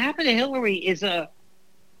 What happened to Hillary is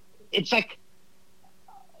it's like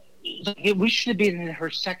we should be in her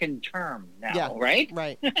second term now, right?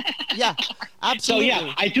 Right. Yeah, absolutely.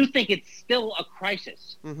 So I do think it's still a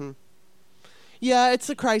crisis. Yeah, it's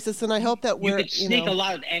a crisis, and I hope that you could sneak a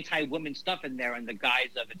lot of anti-women stuff in there in the guise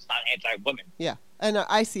of it's not anti-women. Yeah, And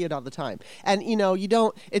I see it all the time. And, you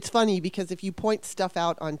don't, it's funny because if you point stuff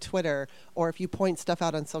out on Twitter or if you point stuff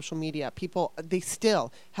out on social media, people, they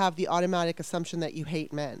still have the automatic assumption that you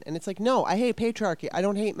hate men. And it's like, no, I hate patriarchy. I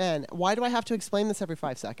don't hate men. Why do I have to explain this every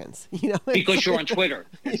 5 seconds? Because you're on Twitter.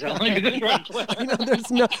 It's only because you're on Twitter.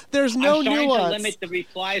 There's no I'm trying nuance. to limit the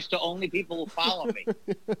replies to only people who follow me.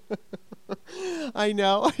 I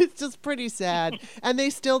know. It's just pretty sad. And they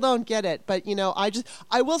still don't get it. But,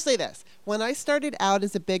 I will say this. When I started out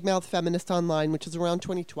as a big mouth feminist online, which was around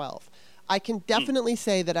 2012, I can definitely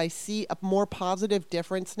say that I see a more positive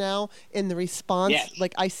difference now in the response. Yes.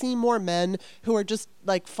 Like, I see more men who are just,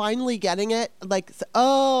 like, finally getting it. Like,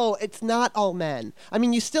 oh, it's not all men. I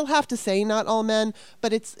mean, you still have to say not all men,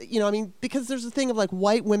 but it's, because there's a thing of, like,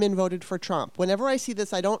 white women voted for Trump. Whenever I see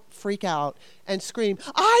this, I don't freak out and scream,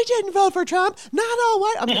 I didn't vote for Trump. Not all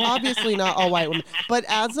white. I mean, obviously not all white women. But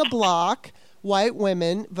as a block, white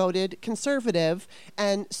women voted conservative,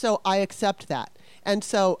 and so I accept that. And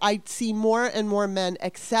so I see more and more men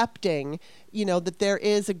accepting, that there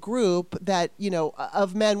is a group that,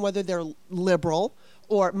 of men, whether they're liberal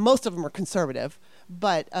or most of them are conservative,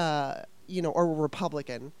 but, or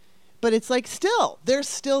Republican. But it's like there's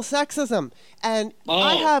still sexism. And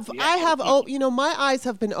my eyes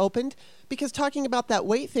have been opened because talking about that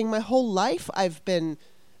weight thing, my whole life I've been,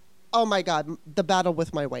 oh my God, the battle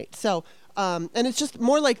with my weight. So, and it's just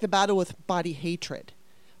more like the battle with body hatred.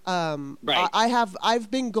 Right. I've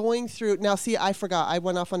been going through now. See, I forgot. I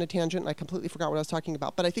went off on a tangent and I completely forgot what I was talking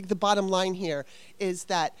about. But I think the bottom line here is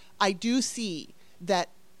that I do see that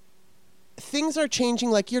things are changing.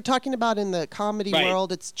 Like you're talking about in the comedy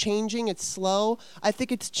world, it's changing. It's slow. I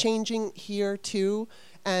think it's changing here too.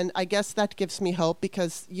 And I guess that gives me hope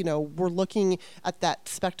because, we're looking at that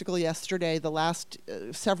spectacle yesterday, the last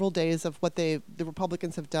several days of what the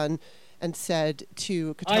Republicans have done and said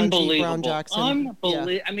to Ketanji Brown Jackson.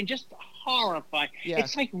 Unbelievable. Yeah. I mean, just horrifying. Yeah.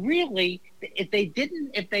 It's like really,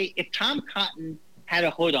 if Tom Cotton had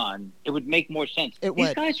a hood on, it would make more sense.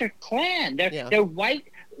 These guys are Klan. They're white.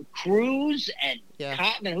 Cruz and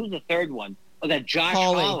Cotton, and who's the third one? Oh, that Josh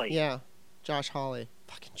Hawley. Yeah, Josh Hawley.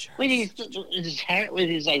 Fucking jerk. His hair,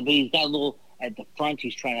 he's got a little at the front.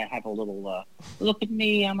 He's trying to have a little. Look at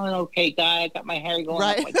me, I'm an okay guy. I got my hair going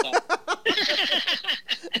up like that.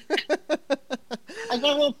 I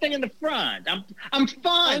got a little thing in the front. I'm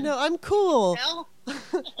fun. I know. I'm cool.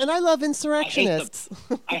 And I love insurrectionists.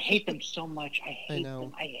 I hate them so much. I hate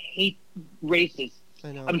them. I hate racists.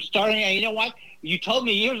 I know. I'm starting. You know what? You told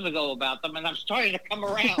me years ago about them, and I'm starting to come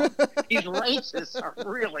around. These racists are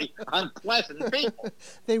really unpleasant people.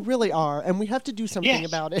 They really are, and we have to do something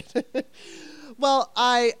about it. Well,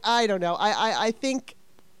 I don't know. I think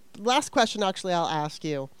last question actually I'll ask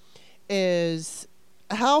you is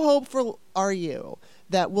how hopeful are you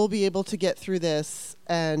that we'll be able to get through this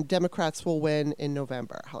and Democrats will win in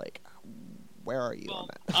November? Like, where are you on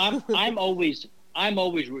that? I'm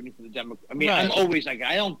always rooting for the Democrats. I mean, I'm always like,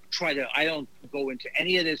 I don't go into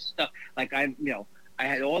any of this stuff. Like I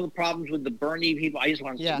had all the problems with the Bernie people. I just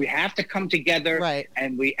want to say we have to come together. Right.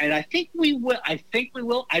 And I think we will. I've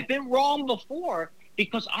been wrong before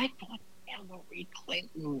because I thought Hillary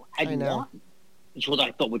Clinton had won. That's what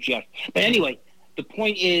I thought was just. But anyway, the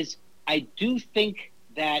point is, I do think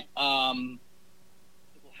that it will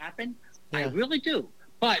happen. Yeah. I really do.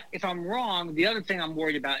 But if I'm wrong, the other thing I'm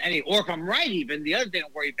worried about, or if I'm right, even the other thing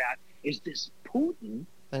I'm worried about is this Putin.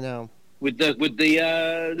 I know with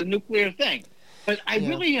the nuclear thing. But I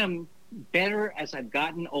really am better as I've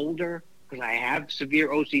gotten older because I have severe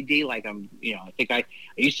OCD. Like I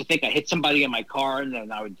used to think I hit somebody in my car and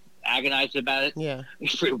then I would agonize about it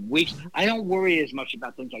for weeks. I don't worry as much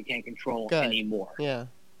about things I can't control anymore. Yeah.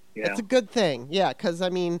 It's a good thing. Yeah, because,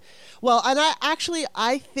 and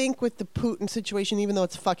I think with the Putin situation, even though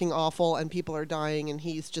it's fucking awful and people are dying and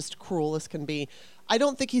he's just cruel as can be, I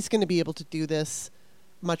don't think he's going to be able to do this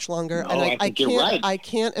much longer. No, and I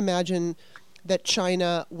can't imagine that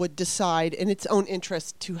China would decide in its own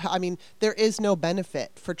interest to, there is no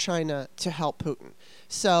benefit for China to help Putin.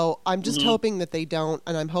 So I'm just hoping that they don't,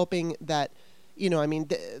 and I'm hoping that,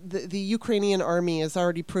 the Ukrainian army is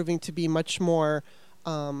already proving to be much more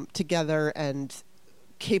together and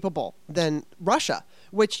capable than Russia,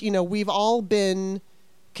 which, we've all been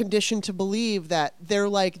conditioned to believe that they're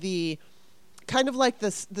like the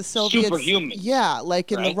Soviets. Superhuman. Yeah,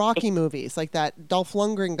 like in the Rocky movies, like that Dolph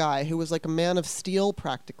Lundgren guy who was like a man of steel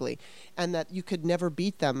practically, and that you could never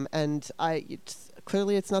beat them. And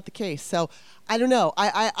clearly it's not the case. So I don't know.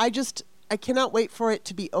 I just I cannot wait for it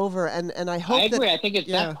to be over, and I hope I agree. that, I think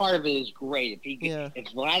that part of it is great.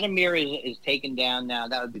 If Vladimir is taken down now,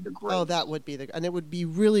 that would be the great. Oh, that would be and it would be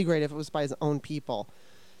really great if it was by his own people.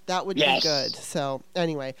 That would be good. So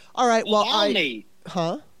anyway, all right. Navalny.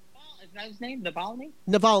 Huh? Is that his name? Navalny?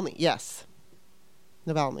 Navalny, yes.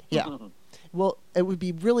 Navalny, yeah. Well, it would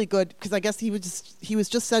be really good because I guess he was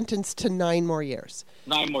just sentenced to 9 more years.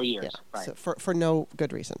 9 more years, right? So for no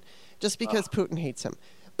good reason, just because Putin hates him.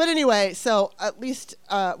 But anyway, so at least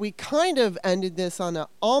we kind of ended this on an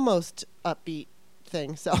almost upbeat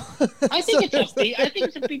thing. So I think it's upbeat. I think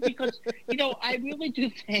it's upbeat because I really do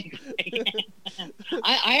think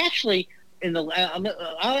I actually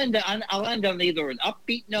I'll end on either an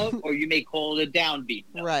upbeat note or you may call it a downbeat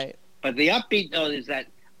note. Right. But the upbeat note is that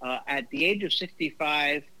at the age of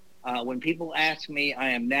 65, when people ask me, I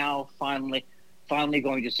am now finally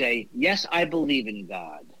going to say, yes, I believe in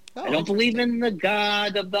God. I don't believe in the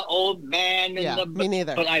God of the old man. Me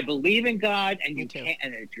neither. But I believe in God, and you can't.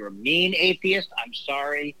 And if you're a mean atheist, I'm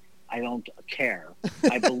sorry, I don't care.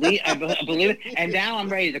 I believe it. And now I'm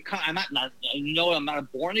ready to come. I'm not a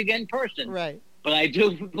born again person, right? But I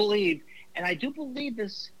do believe,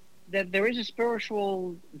 that there is a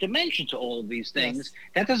spiritual dimension to all of these things. Yes.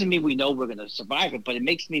 That doesn't mean we know we're going to survive it, but it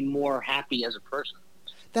makes me more happy as a person.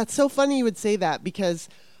 That's so funny you would say that because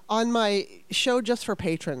on my show Just for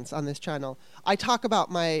Patrons on this channel, I talk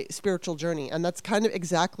about my spiritual journey, and that's kind of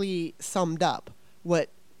exactly summed up what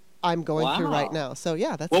I'm going through right now. So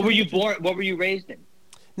yeah, that's what were you born? What were you raised in?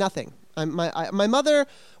 Nothing. My mother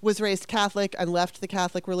was raised Catholic and left the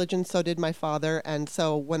Catholic religion. So did my father. And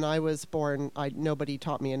so when I was born, nobody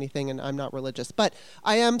taught me anything, and I'm not religious. But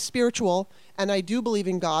I am spiritual, and I do believe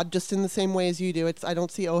in God, just in the same way as you do. I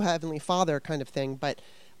don't see "Oh Heavenly Father" kind of thing, but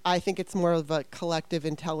I think it's more of a collective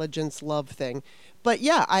intelligence love thing. But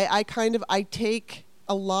yeah, I take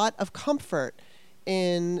a lot of comfort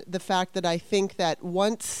in the fact that I think that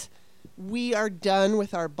once we are done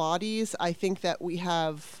with our bodies, I think that we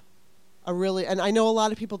have and I know a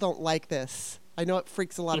lot of people don't like this. I know it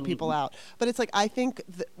freaks a lot of people out, but it's like, I think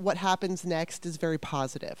what happens next is very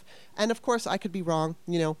positive. And of course I could be wrong,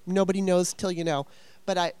 nobody knows till you know,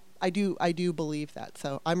 but I do believe that.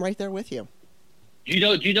 So I'm right there with you. Do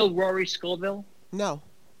you know Rory Scovel? No.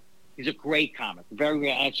 He's a great comic. Very.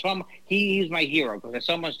 He's my hero because I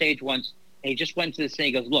saw him on stage once, and he just went to this thing.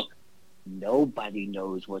 He goes, "Look, nobody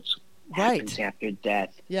knows what happens after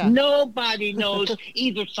death. Yeah. Nobody knows.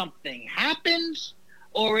 Either something happens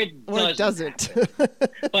or it doesn't.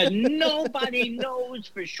 But nobody knows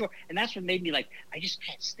for sure." And that's what made me like. I just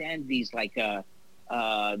can't stand these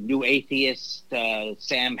new atheists,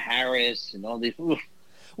 Sam Harris, and all these.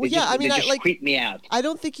 Well, they just creep me out. I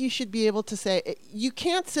don't think you should be able to say, you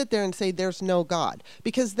can't sit there and say there's no God,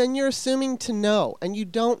 because then you're assuming to know, and you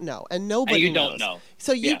don't know, and nobody knows. Don't know.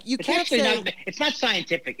 So you can't say... It's not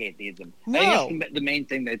scientific atheism. No. I think that's the main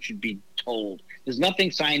thing that should be told. There's nothing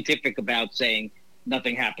scientific about saying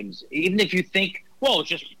nothing happens. Even if you think, well, it's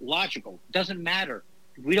just logical. It doesn't matter.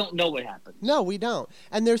 We don't know what happens. No, we don't.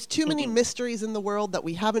 And there's too many mysteries in the world that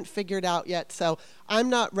we haven't figured out yet. So I'm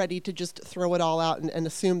not ready to just throw it all out and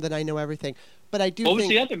assume that I know everything. But I do think... What was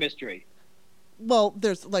the other mystery? Well,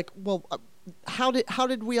 there's how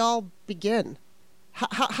did we all begin?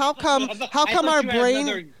 How come our brain...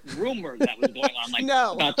 Another rumor that was going on,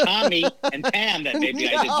 no. about Tommy and Pam that maybe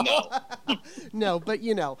I didn't know. No, but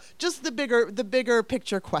just the bigger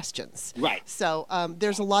picture questions. Right. So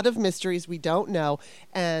there's a lot of mysteries we don't know,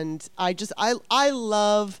 and I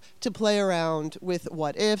love to play around with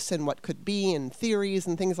what ifs and what could be and theories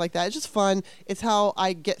and things like that. It's just fun. It's how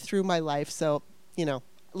I get through my life. So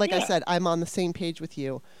I said, I'm on the same page with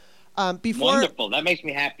you. Wonderful. That makes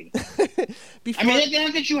me happy. I mean, it's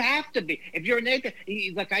not that you have to be. If you're an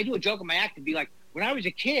atheist, like I do a joke in my act to be like, when I was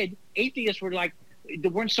a kid, atheists were like, they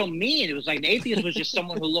weren't so mean. It was like an atheist was just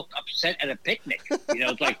someone who looked upset at a picnic.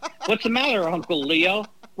 It's like, what's the matter, Uncle Leo?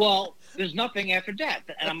 Well, there's nothing after death,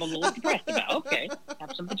 and I'm a little depressed about it. Okay,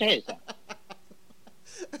 have some potatoes.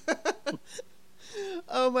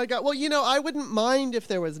 Oh my God. Well, I wouldn't mind if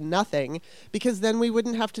there was nothing, because then we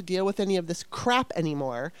wouldn't have to deal with any of this crap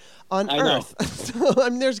anymore on Earth. So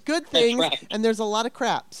there's good things and there's a lot of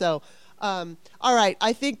crap. So, all right.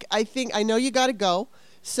 I know you got to go.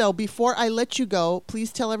 So before I let you go,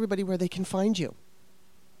 please tell everybody where they can find you.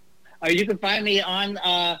 You can find me on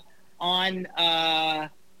line.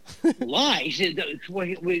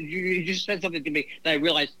 You just said something to me that I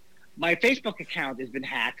realized. My Facebook account has been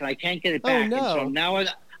hacked, and I can't get it back. Oh, no. And so now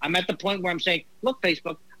I'm at the point where I'm saying, look,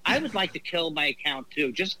 Facebook, I would like to kill my account,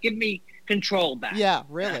 too. Just give me control back. Yeah,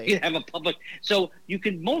 really. You have a public. So you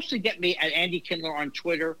can mostly get me at Andy Kindler on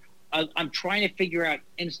Twitter I'm trying to figure out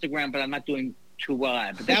Instagram, but I'm not doing too well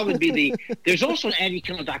at it. But that would be there's also an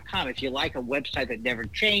AndyKindler.com if you like a website that never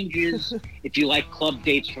changes. If you like club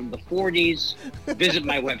dates from the 40s, visit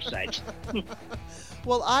my website.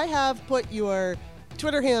 Well, I have put your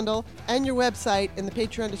Twitter handle and your website in the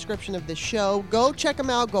Patreon description of this show. Go check him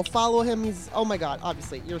out. Go follow him. He's, oh my God,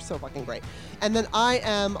 obviously, you're so fucking great. And then I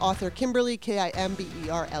am author Kimberly, Kimberley.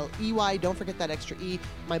 Don't forget that extra E.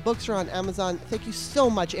 My books are on Amazon. Thank you so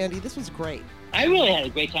much, Andy. This was great. I really had a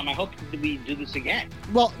great time. I hope we do this again.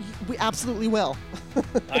 Well, we absolutely will.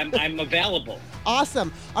 I'm available.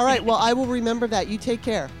 Awesome. All right. Well, I will remember that. You take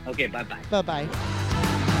care. Okay. Bye-bye. Bye-bye.